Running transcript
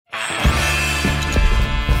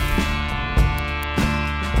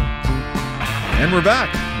And we're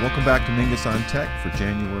back. Welcome back to Mingus on Tech for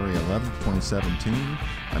January 11th, 2017.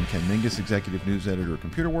 I'm Ken Mingus, Executive News Editor at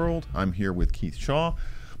Computer World. I'm here with Keith Shaw,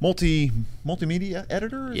 multimedia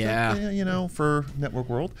editor, for Network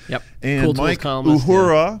World. Yep. And cool Mike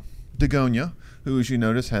Uhura Dagonia, who, as you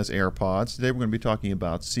notice, has AirPods. Today we're going to be talking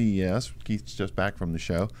about CES. Keith's just back from the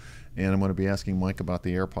show. And I'm going to be asking Mike about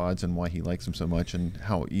the AirPods and why he likes them so much and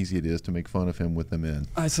how easy it is to make fun of him with them in.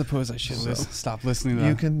 I suppose I should stop listening to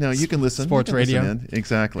you can listen. Sports radio. Listen in.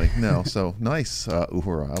 Exactly. No, so nice,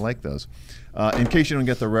 Uhura. I like those. In case you don't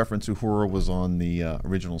get the reference, Uhura was on the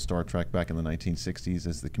original Star Trek back in the 1960s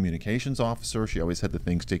as the communications officer. She always had the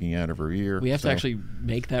thing sticking out of her ear. We have to actually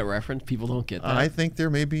make that reference. People don't get that. I think there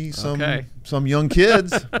may be some young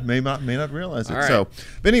kids may not realize it. All right. So,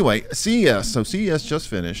 but anyway, CES. So CES just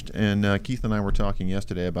finished, and Keith and I were talking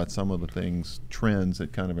yesterday about some of the trends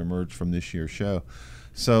that kind of emerged from this year's show.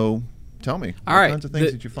 So, tell me, what kinds of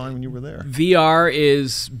things did you find when you were there? VR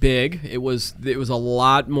is big. It was a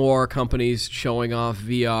lot more companies showing off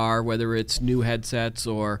VR, whether it's new headsets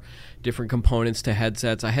or different components to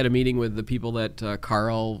headsets. I had a meeting with the people at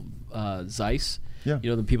Carl Zeiss. Yeah.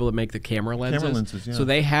 You know, the people that make the camera lenses. Camera lenses, yeah. So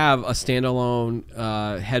they have a standalone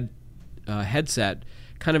headset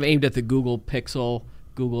kind of aimed at the Google Pixel,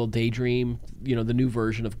 Google Daydream, the new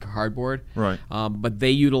version of cardboard. Right. But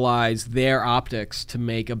they utilize their optics to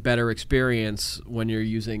make a better experience when you're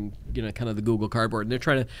using, kind of the Google Cardboard. And they're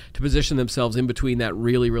trying to position themselves in between that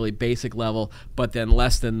really, really basic level, but then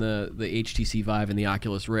less than the HTC Vive and the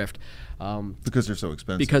Oculus Rift. Because they're so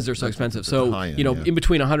expensive. So, end, in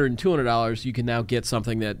between $100 and $200, you can now get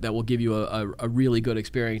something that will give you a really good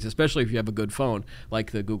experience, especially if you have a good phone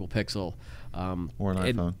like the Google Pixel. Or an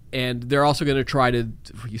iPhone. And they're also going to try to...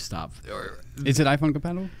 You stop. Is it iPhone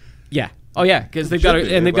compatible? Yeah. Oh, yeah, because they've got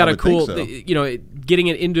a cool... So. Getting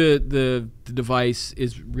it into the device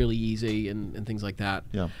is really easy and things like that.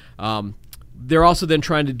 Yeah. They're also then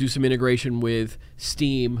trying to do some integration with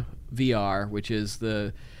Steam VR, which is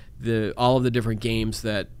the all of the different games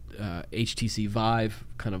that HTC Vive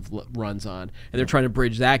kind of runs on, and they're trying to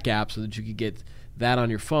bridge that gap so that you could get that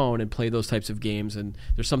on your phone and play those types of games. And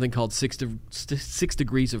there's something called 6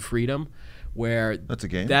 Degrees of Freedom, where that's a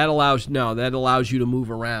game that allows you to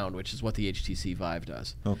move around, which is what the HTC Vive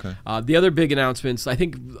does. Okay. The other big announcements, I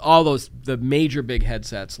think the major big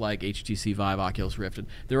headsets like HTC Vive, Oculus Rift, and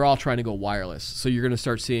they're all trying to go wireless. So you're going to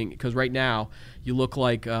start seeing, because right now you look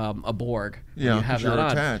like a Borg. Yeah, you have that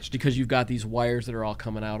on attached because you've got these wires that are all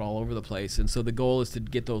coming out all over the place. And so the goal is to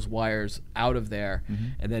get those wires out of there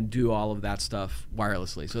and then do all of that stuff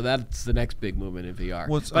wirelessly. So that's the next big movement in VR.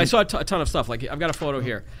 But I saw a ton of stuff. Like, I've got a photo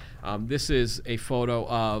here. This is a photo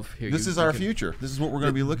of... This is our future. This is what we're going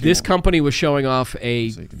to be looking at. This company was showing off a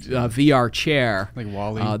VR chair like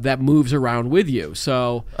WALL-E. that moves around with you.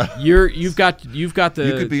 So you've got the... You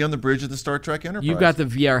could be on the bridge of the Star Trek Enterprise. You've got the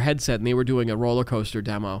VR headset, and they were doing a roller coaster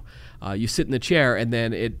demo. You sit in the chair, and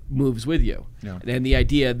then it moves with you. Yeah. And the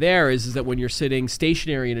idea there is that when you're sitting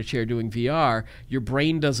stationary in a chair doing VR, your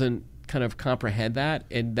brain doesn't kind of comprehend that,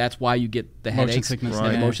 and that's why you get the headaches and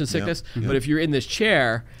the motion sickness. Yeah. But if you're in this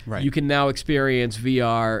chair, you can now experience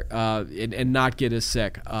VR and not get as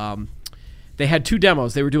sick. They had two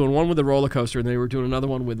demos. They were doing one with the roller coaster, and they were doing another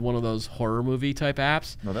one with one of those horror movie type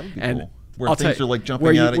apps. No, that would be cool. Where things are like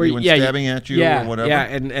jumping out at you and stabbing at you or whatever. Yeah,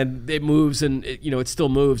 and it moves, and it still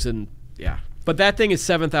moves, and yeah. But that thing is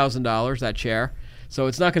 $7,000, that chair. So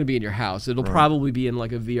it's not going to be in your house. It'll probably be in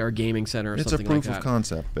like a VR gaming center or something like that. It's a proof of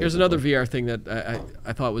concept, basically. There's another VR thing that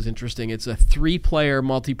I thought was interesting. It's a 3-player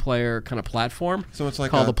multiplayer kind of platform. So it's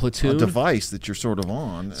like called a Platoon. A device that you're sort of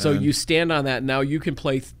on. So you stand on that, and now you can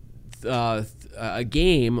play a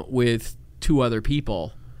game with 2 other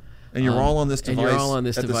people. And you're all on this device, and you're all on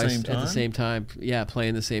this device at the same time. Yeah,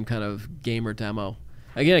 playing the same kind of game or demo.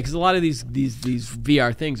 Again, because a lot of these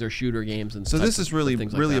VR things are shooter games and so this is really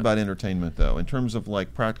like about entertainment, though, in terms of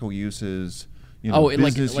like practical uses.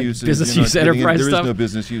 Business uses, business use, enterprise there stuff. There is no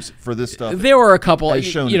business use for this stuff. There were a couple. As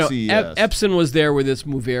shown at CES. Epson was there with its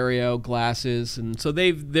Moverio glasses, and so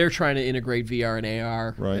they're trying to integrate VR and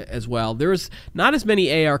AR as well. There's not as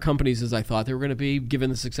many AR companies as I thought there were going to be, given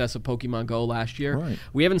the success of Pokemon Go last year. Right.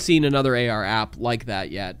 We haven't seen another AR app like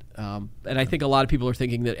that yet, and I think a lot of people are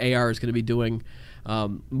thinking that AR is going to be doing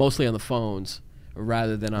mostly on the phones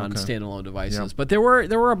rather than on standalone devices. Yep. But there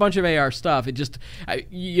were a bunch of AR stuff. It just,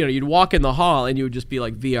 you'd walk in the hall and you would just be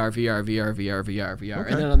like VR, VR, VR, VR, VR, VR.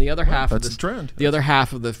 Okay. And then on the other half that's of the trend. The other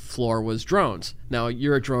half of the floor was drones. Now,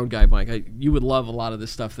 you're a drone guy, Mike. You would love a lot of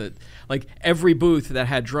this stuff that, like, every booth that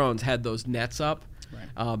had drones had those nets up.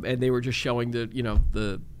 Right. And they were just showing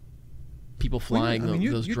the people flying those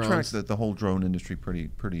you drones. track the whole drone industry pretty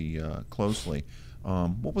closely.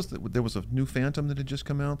 What was there was a new Phantom that had just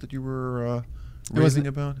come out that you were raving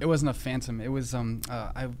about? It wasn't a Phantom. It was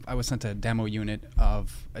I was sent a demo unit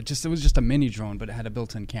of it was just a mini drone, but it had a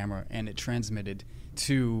built-in camera and it transmitted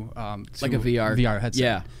to like a VR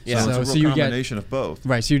headset. Yeah. So it's a real combination of both.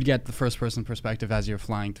 Right, so you'd get the first-person perspective as you're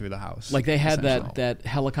flying through the house. Like they had that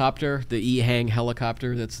helicopter, the EHang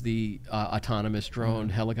helicopter. That's the autonomous drone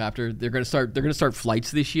helicopter. They're gonna start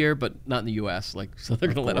flights this year, but not in the U.S. Like, so they're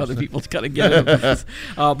gonna let other people kind of get it.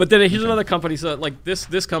 But then here's another company. So like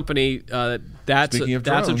this company, that's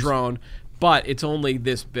a drone, but it's only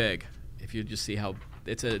this big. If you just see how.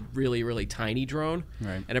 It's a really, really tiny drone,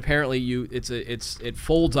 right. And apparently it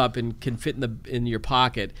folds up and can fit in your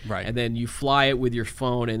pocket, right. And then you fly it with your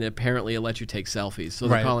phone, and apparently it lets you take selfies. So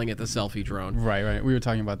they're calling it the selfie drone. Right. We were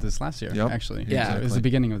talking about this last year, actually. Yeah, exactly. It was the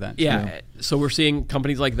beginning of that. Yeah. So we're seeing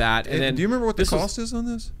companies like that. And then do you remember what the cost is on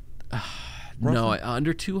this? No,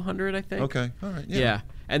 under 200, I think. Okay, all right. Yeah.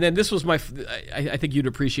 And then this was I think you'd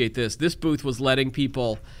appreciate this. This booth was letting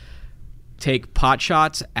people take pot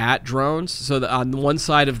shots at drones. So that on one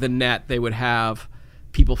side of the net, they would have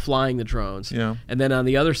people flying the drones. Yeah. And then on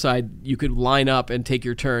the other side, you could line up and take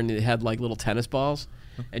your turn. It had like little tennis balls,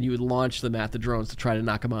 and you would launch them at the drones to try to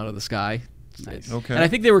knock them out of the sky. Nice. Okay. And I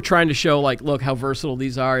think they were trying to show, like, look how versatile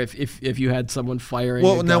these are. If you had someone firing.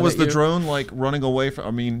 Well, now was the you. Drone like running away from?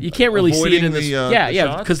 I mean, you can't really see it in the this.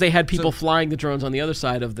 shot? Because they had people flying the drones on the other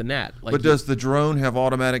side of the net. Like, but does the drone have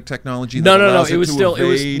automatic technology? No. Allows It was to still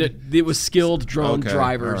evade? it was skilled drone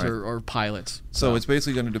drivers right. or pilots. So it's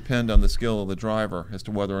basically going to depend on the skill of the driver as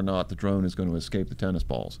to whether or not the drone is going to escape the tennis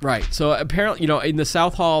balls. Right. So apparently, in the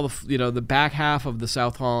South Hall, the back half of the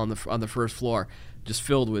South Hall on the first floor, just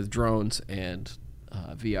filled with drones and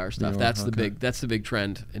VR stuff. That's the big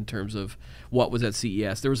trend in terms of what was at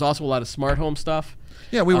CES. There was also a lot of smart home stuff.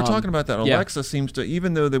 Yeah, we were talking about that. Alexa seems to,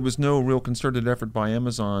 even though there was no real concerted effort by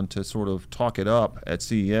Amazon to sort of talk it up at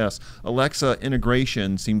CES, Alexa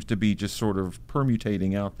integration seems to be just sort of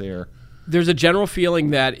permutating out there. There's a general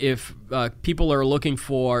feeling that if people are looking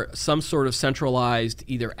for some sort of centralized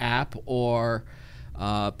either app or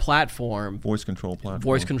voice control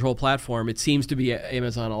platform, it seems to be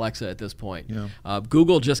Amazon Alexa at this point. Yeah.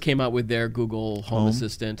 Google just came out with their Google Home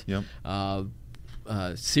Assistant. Yep.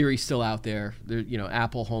 Siri's still out there.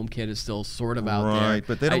 Apple HomeKit is still sort of out there. Right,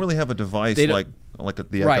 but they don't really have a device like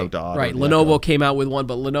the Echo Dot. Right. Lenovo came out with one,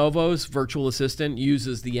 but Lenovo's virtual assistant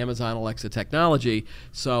uses the Amazon Alexa technology.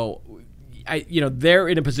 So, they're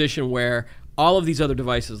in a position where all of these other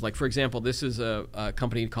devices, like for example, this is a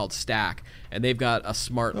company called Stack, and they've got a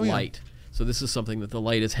smart light. So this is something that the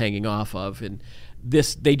light is hanging off of, and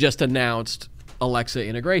they just announced Alexa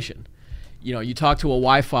integration. You talk to a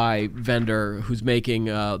Wi-Fi vendor who's making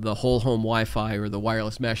the whole home Wi-Fi or the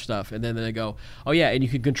wireless mesh stuff, and then they go, oh yeah, and you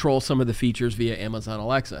can control some of the features via Amazon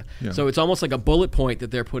Alexa. Yeah. So it's almost like a bullet point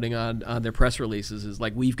that they're putting on their press releases is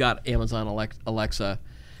like, we've got Amazon Alexa.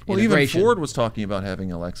 Well, even Ford was talking about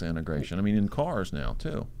having Alexa integration. I mean, in cars now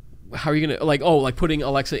too. How are you gonna like putting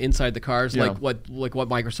Alexa inside the cars, like what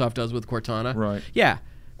Microsoft does with Cortana? Right. Yeah.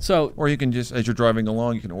 So. Or you can just, as you're driving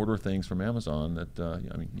along, you can order things from Amazon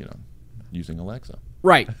that using Alexa.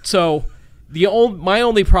 Right. So my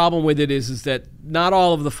only problem with it is that not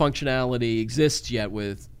all of the functionality exists yet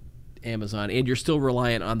with Amazon, and you're still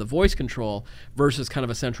reliant on the voice control versus kind of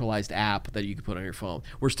a centralized app that you can put on your phone.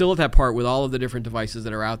 We're still at that part with all of the different devices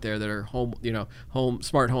that are out there that are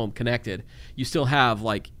smart home connected. You still have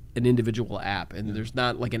like an individual app, and there's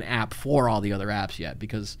not like an app for all the other apps yet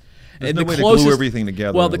because there's no way to glue everything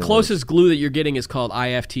together. Well, the closest glue that you're getting is called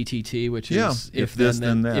IFTTT, which is if this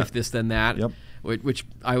then that. If this then that. Yep. Which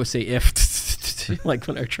I always say if, like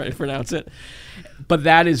when I try to pronounce it. But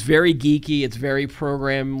that is very geeky. It's very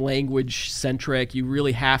program language centric. You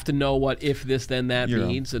really have to know what if this then that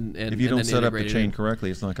means. And if you don't set up the chain correctly,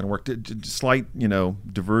 it's not going to work. Slight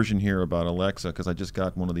diversion here about Alexa because I just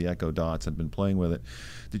got one of the Echo Dots. I've been playing with it.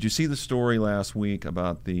 Did you see the story last week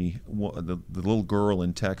about the little girl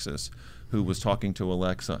in Texas who was talking to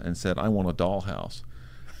Alexa and said, "I want a dollhouse."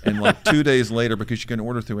 And like 2 days later, because you can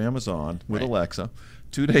order through Amazon with Alexa,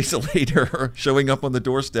 2 days later, showing up on the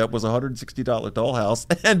doorstep was a $160 dollhouse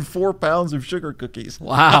and 4 pounds of sugar cookies.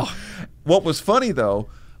 Wow. What was funny, though,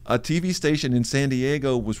 a TV station in San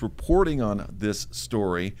Diego was reporting on this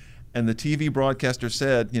story, and the TV broadcaster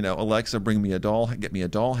said, Alexa, get me a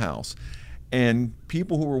dollhouse. And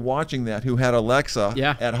people who were watching that, who had Alexa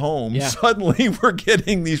at home, suddenly were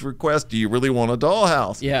getting these requests, do you really want a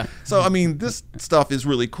dollhouse? Yeah. So, I mean, this stuff is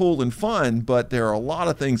really cool and fun, but there are a lot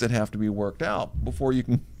of things that have to be worked out before you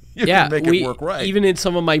can You yeah, can make it work right. Even in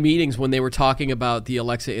some of my meetings when they were talking about the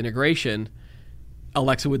Alexa integration,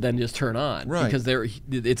 Alexa would then just turn on Right. because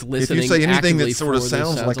it's if listening. you say anything actively that sort of for the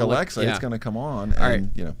sounds sounds like of Alexa, yeah. it's going to come on. All And,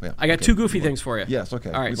 right. you know, yeah, I got okay. two goofy things for you. Yes,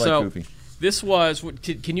 okay. All right, We like so goofy. this was.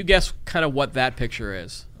 Can you guess kind of what that picture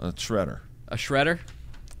is? A shredder. A shredder?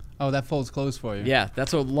 Oh, that folds clothes for you. Yeah,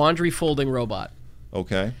 that's a laundry folding robot.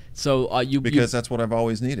 Okay. So Because that's what I've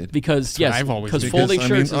always needed. because yes, I've always because needed. folding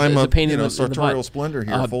Because, I mean, shirts I'm is a pain you in know, the sartorial butt. splendor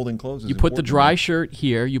here. Folding clothes is You put the important. dry shirt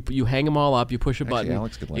here. You hang them all up. You push a Actually, button.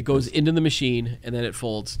 Alex could like it goes this. into the machine, and then it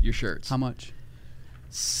folds your shirts. How much?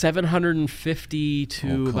 $750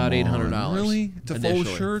 to Oh, about come on. $800. Really? To fold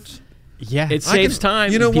initially. shirts? Yeah. It saves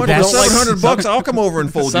time. You know what? People For don't like- $700, I'll come over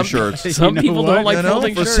and fold your shirts. Some You know people what? don't like You know,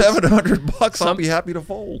 folding for shirts. $700, I'll Some- be happy to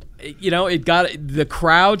fold. You know, it got the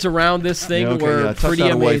crowds around this thing Yeah, okay, were yeah, tuck pretty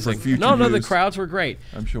that away for amazing. future No, the use. crowds were great.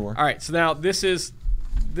 I'm sure. All right, so now this is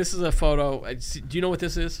a photo. Do you know what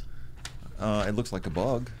this is? It looks like a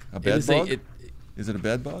bug. A It bed is bug? a- Is it a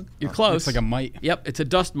bed bug? You're Oh, close. Looks like a mite. Yep, it's a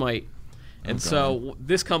dust mite. And Okay. so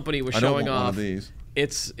this company was I don't showing want one off of these.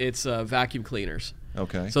 its vacuum cleaners.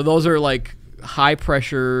 Okay. So those are like high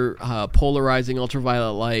pressure, polarizing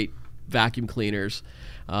ultraviolet light vacuum cleaners.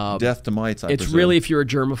 Death to mites, I It's presume. really if you're a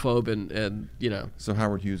germaphobe and you know So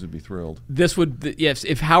Howard Hughes would be thrilled. this would yes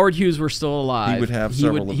if Howard Hughes were still alive He would have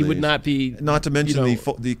several of he would these. not be Not to mention you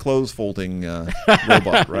know, the clothes folding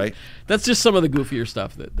robot, right? That's just some of the goofier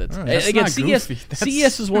stuff that's All right. and That's again not CES goofy. That's-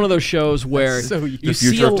 CES is one of those shows where so you The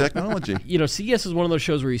see future a, of technology. you know CES is one of those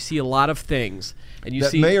shows where you see a lot of things and you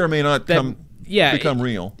That see may or may not that- become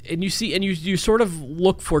real. and you see and you sort of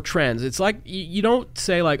look for trends. It's like you don't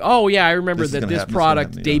say like, oh yeah, I remember This is that gonna this happen, this is gonna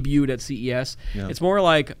product happen, yeah. debuted at CES. Yeah. It's more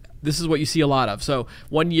like this is what you see a lot of. So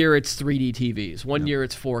one year it's 3D TVs, one year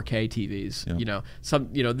it's 4K TVs. Yeah.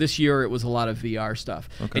 You know, this year it was a lot of VR stuff,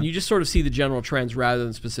 Okay. and you just sort of see the general trends rather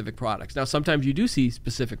than specific products. Now sometimes you do see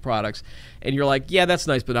specific products, and you're like, yeah, that's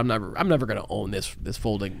nice, but I'm never going to own this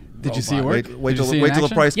folding. Did you see it robot. work? Wait Did you see it in till the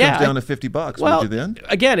action? price Yeah, comes down I- to $50. Well, Would you then?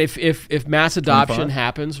 again, if mass adoption 25?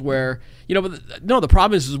 happens, where you know, but no, the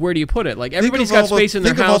problem is where do you put it? Like everybody's got space in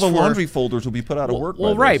their think house of all the for laundry folders will be put out of work.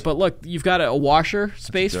 well, by right, this. but look, you've got a washer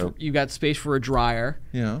space. dope. You've got space for a dryer.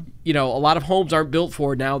 Yeah. You know, a lot of homes aren't built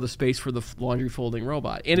for now the space for the laundry folding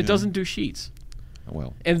robot, and it doesn't do sheets,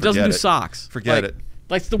 Well, and it doesn't forget do socks. Forget Like- it.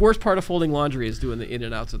 Like the worst part of folding laundry is doing the in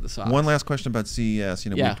and outs of the socks. One last question about CES.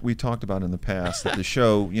 You know, Yeah. we talked about in the past that the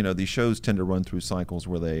show, you know, these shows tend to run through cycles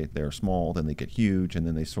where they're small, then they get huge, and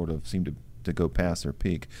then they sort of seem to go past their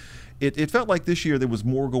peak. It felt like this year there was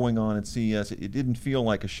more going on at CES. It didn't feel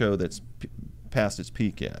like a show that's past its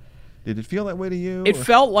peak yet. Did it feel that way to you? It or-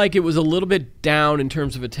 felt like it was a little bit down in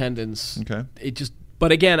terms of attendance. Okay. It just,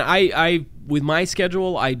 but again, I with my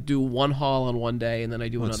schedule, I do one hall on one day, and then I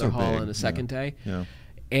do Well, it's another so hall big, on a second day. Yeah.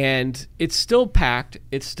 And it's still packed.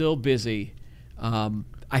 It's still busy.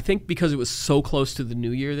 I think because it was so close to the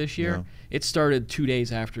New Year this year, Yeah. it started 2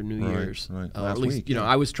 days after New Right, Year's. right. Or Last at least, week, you know, yeah.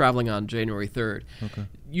 I was traveling on January 3rd. Okay.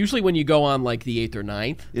 Usually, when you go on like the 8th or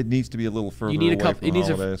 9th, It needs to be a little further you need a away couple. from It the needs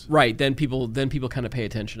holidays. right. Then people kind of pay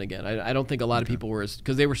attention again. I don't think a lot of people were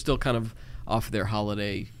because they were still kind of off their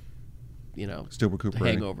holiday, you know, Still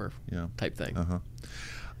recuperating. hangover Yeah. type thing.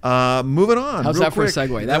 Moving on. How's real that for a quick.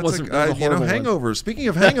 segue? That That's wasn't- that was a you know, horrible one. hangovers. Speaking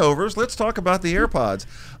of hangovers, let's talk about the AirPods.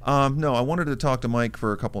 No, I wanted to talk to Mike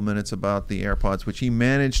for a couple minutes about the AirPods, which he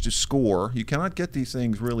managed to score. You cannot get these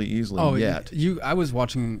things really easily yet. I was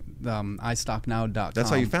watching iStockNow.com. That's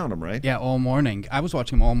how you found them, right? Yeah, all morning. I was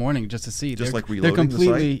watching them all morning just to see. Just like they're reloading the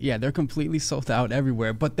completely, site? Yeah, they're completely sold out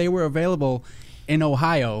everywhere. But they were available in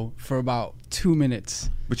Ohio for about 2 minutes.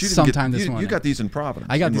 But you didn't sometime get, this you morning. got these in Providence.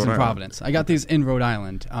 I got these in Rhode Island. Providence. I got these in Rhode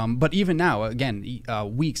Island. But even now, again,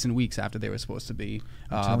 weeks and weeks after they were supposed to be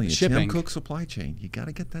I'm telling you, shipping. Tim Cook supply chain. You got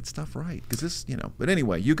to get that stuff right because this, you know. But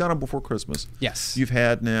anyway, you got them before Christmas. Yes. You've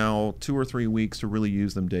had now 2 or 3 weeks to really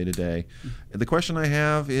use them day to day. The question I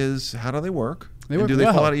have is, how do they work? They And work do they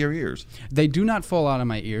well. fall out of your ears? They do not fall out of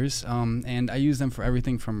my ears, and I use them for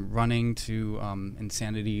everything from running to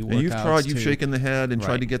insanity workouts. And you've tried, you've to- shaken the head and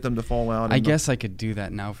tried Right. to get them to fall out. I and- guess I could do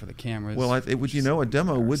that now for the cameras. Well, it would, you know, a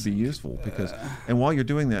demo would be useful because. And while you're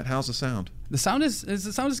doing that, how's the sound? the sound is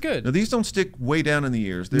good. Now these don't stick way down in the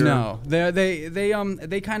ears. They're, No,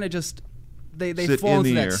 they kind of just they Sit fall in into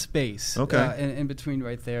the that air. space. Okay. In between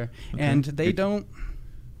right there, Okay. and they Good. don't.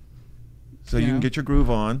 So you Yeah. can get your groove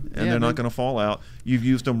on, and Yeah, they're not they- going to fall out. You've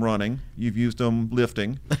used them running. You've used them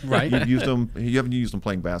lifting. Right. You've used them. You haven't used them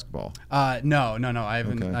playing basketball. No, I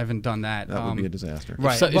haven't. Okay. I haven't done that. That would be a disaster.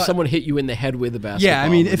 Right. So, if but- someone hit you in the head with a basketball, Yeah, I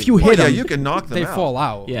mean, would if it- you Well, hit yeah, them, you can knock them they out. fall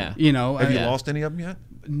out. Yeah. You know. Have you Yeah. lost any of them yet?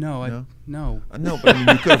 No. No, but I mean,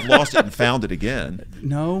 you could have lost it and found it again.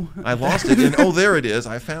 No. I lost it, and oh, there it is.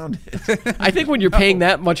 I found it. I think when you're paying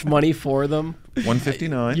that much money for them,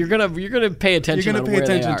 $159. you're gonna pay attention. You're gonna on pay where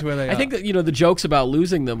attention they are. to where they I are. think that the jokes about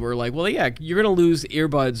losing them were like, well, yeah, you're gonna lose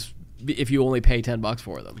earbuds if you only pay $10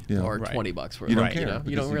 for them or Right. $20 for You them. don't care. You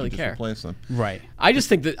because don't really can just care. Replace them. Right. I just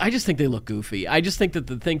think they look goofy. I just think that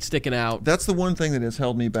the thing sticking out. That's the one thing that has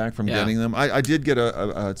held me back from Yeah. getting them. I did get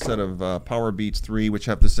a set of Power Beats 3, which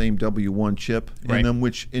have the same W1 chip in Right. them,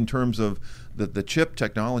 which in terms of the chip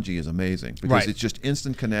technology is amazing because Right. it's just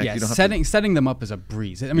instant connect. Yeah, You don't have setting them up is a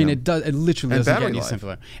breeze. I mean, Yeah. it literally And doesn't battery get any life.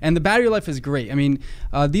 simpler. And the battery life is great. I mean,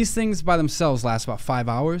 these things by themselves last about 5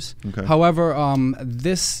 hours. Okay. However,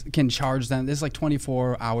 this can charge them. There's like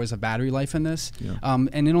 24 hours of battery life in this, Yeah.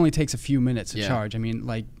 And it only takes a few minutes to Yeah. charge. I mean,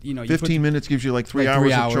 like you 15 minutes gives you like 3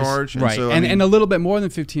 hours of charge. right? so, I And, mean, and a little bit more than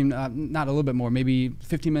 15. Not a little bit more, maybe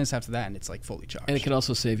 15 minutes after that, and it's like fully charged. And it can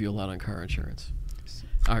also save you a lot on car insurance.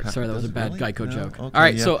 All right, sorry, that was a Does it bad really? Geico No? joke. Okay, All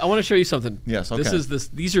right, yeah. so I want to show you something. Yes, This okay. is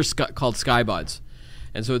these are called Skybuds,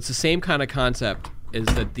 and so it's the same kind of concept. Is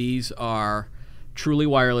that these are truly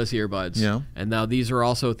wireless earbuds? Yeah. And now these are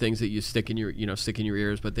also things that you stick in your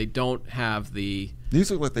ears, but they don't have the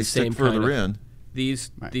these look like they same stick further kind of- in.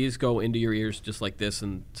 these Right. these go into your ears just like this,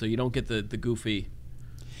 and so you don't get the goofy.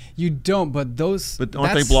 You don't, but those. But aren't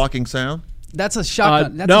they that's- blocking sound? That's a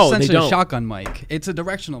shotgun. That's no, they essentially a don't. shotgun mic. It's a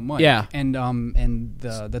directional mic. Yeah. And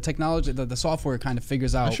the technology, the software kind of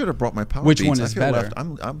figures out. I should have brought my Power Which Beats. one I is feel better? Left,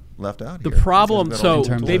 I'm left out The here. problem, Because I've got all so these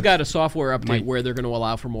terms of- they've tools. got a software update Might- where they're going to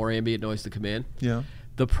allow for more ambient noise to come in. Yeah.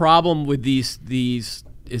 The problem with these is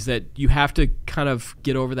that you have to kind of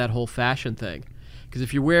get over that whole fashion thing, because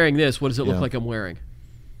if you're wearing this, what does it look Yeah. like I'm wearing?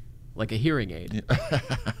 Like a hearing aid.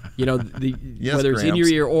 You know, Yes, whether it's in your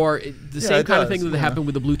Gramps. ear or the same it kind of does, thing that yeah. happened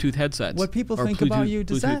with the Bluetooth headsets. what people or think Bluetooth- about you.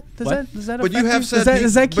 Does Bluetooth- that does what? that does that But you affect have you? said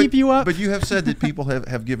Does that keep you up? But you have said that people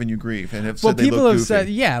have given you grief and have said well, they people look have goofy. said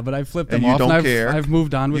yeah, but I flipped them And you off, don't and care. I've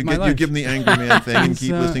moved on with you my get, life. you give them the angry man thing and It's,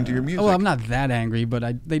 keep listening to your music. Well, I'm not that angry,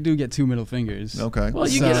 but they do get 2 middle fingers. Okay. Well,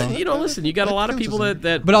 you So- get listen. You got a lot of counts people as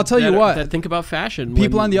that. But I'll tell you that- what, that think about fashion.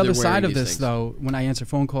 People when on the other they're side wearing of these this, things. though, when I answer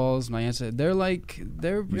phone calls,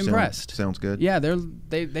 they're You impressed. Sounds good. Yeah, they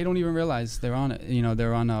don't even realize they're on it.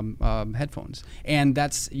 They're on headphones, and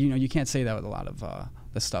that's you can't say that with a lot of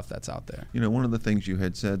the stuff that's out there. One of the things you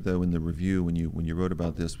had said though in the review when you wrote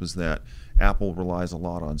about this was that Apple relies a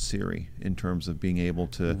lot on Siri in terms of being able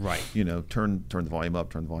to, Right. turn the volume up,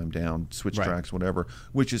 turn the volume down, switch Right. tracks, whatever,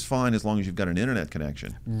 which is fine as long as you've got an internet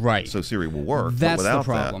connection. Right. So Siri will work. That's but without the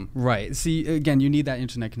problem. Right. See, again, you need that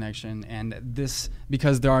internet connection, and this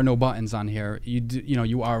because there are no buttons on here.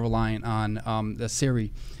 You are reliant on the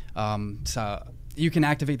Siri. So you can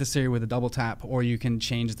activate the Siri with a double tap, or you can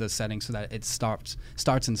change the settings so that it starts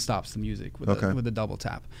and stops the music with a double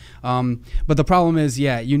tap. But the problem is,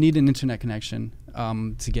 you need an internet connection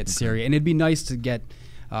to get Siri, and it'd be nice to get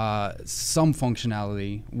some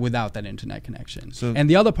functionality without that internet connection. So- And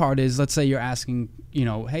the other part is, let's say you're asking,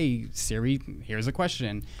 hey Siri, here's a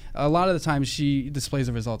question. A lot of the time, she displays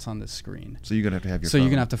the results on the screen. So you're gonna have to have your. So phone. you're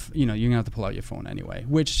gonna have to, you're gonna have to pull out your phone anyway,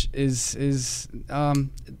 which is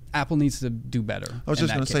Apple needs to do better. I was in just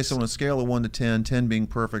that going to say, case. so on a scale of 1 to 10, 10 being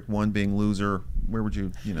perfect, 1 being loser, where would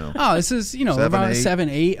you, Oh, this is 7, about 8? 7,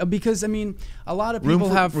 8 because I mean a lot of people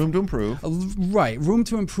have room to improve. right room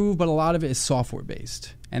to improve, but a lot of it is software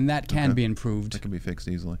based, and that can Okay. be improved. That can be fixed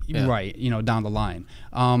easily. Yeah. Right, down the line.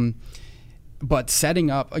 But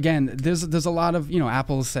setting up again, there's a lot of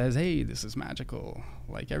Apple says, hey, this is magical,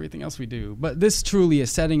 like everything else we do. But this truly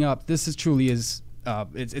is setting up. This is truly is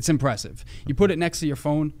it's impressive. You put it next to your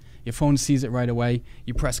phone sees it right away.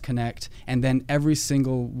 You press connect, and then every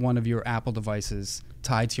single one of your Apple devices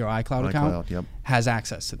tied to your iCloud account yep. has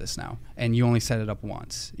access to this now. And you only set it up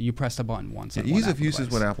once. You press the button once. on one Ease of Apple use is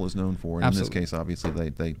device. what Apple is known for. And in Absolutely. this case, obviously,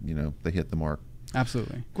 they hit the mark.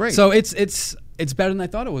 Absolutely. Great. So it's better than I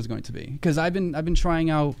thought it was going to be, because I've been trying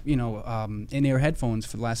out in-ear headphones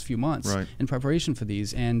for the last few months Right. in preparation for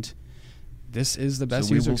these, and this is the best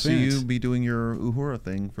So we user will see experience. you be doing your Uhura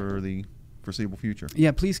thing for the foreseeable future.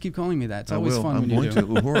 Yeah, please keep calling me that. It's I always will. fun I'm when going you to do.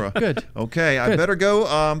 Uhura. Good. Okay, I Good. better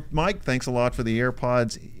go. Mike, thanks a lot for the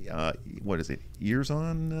AirPods. What is it? Ears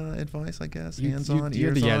on advice, I guess. Hands on, You're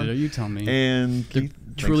ears the on. editor. You tell me. And Keith,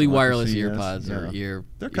 Truly thanks a lot for wireless CES. earpods Yeah. or ear.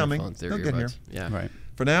 They're coming. earphones. They'll get here. Yeah. Right.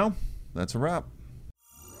 For now, that's a wrap.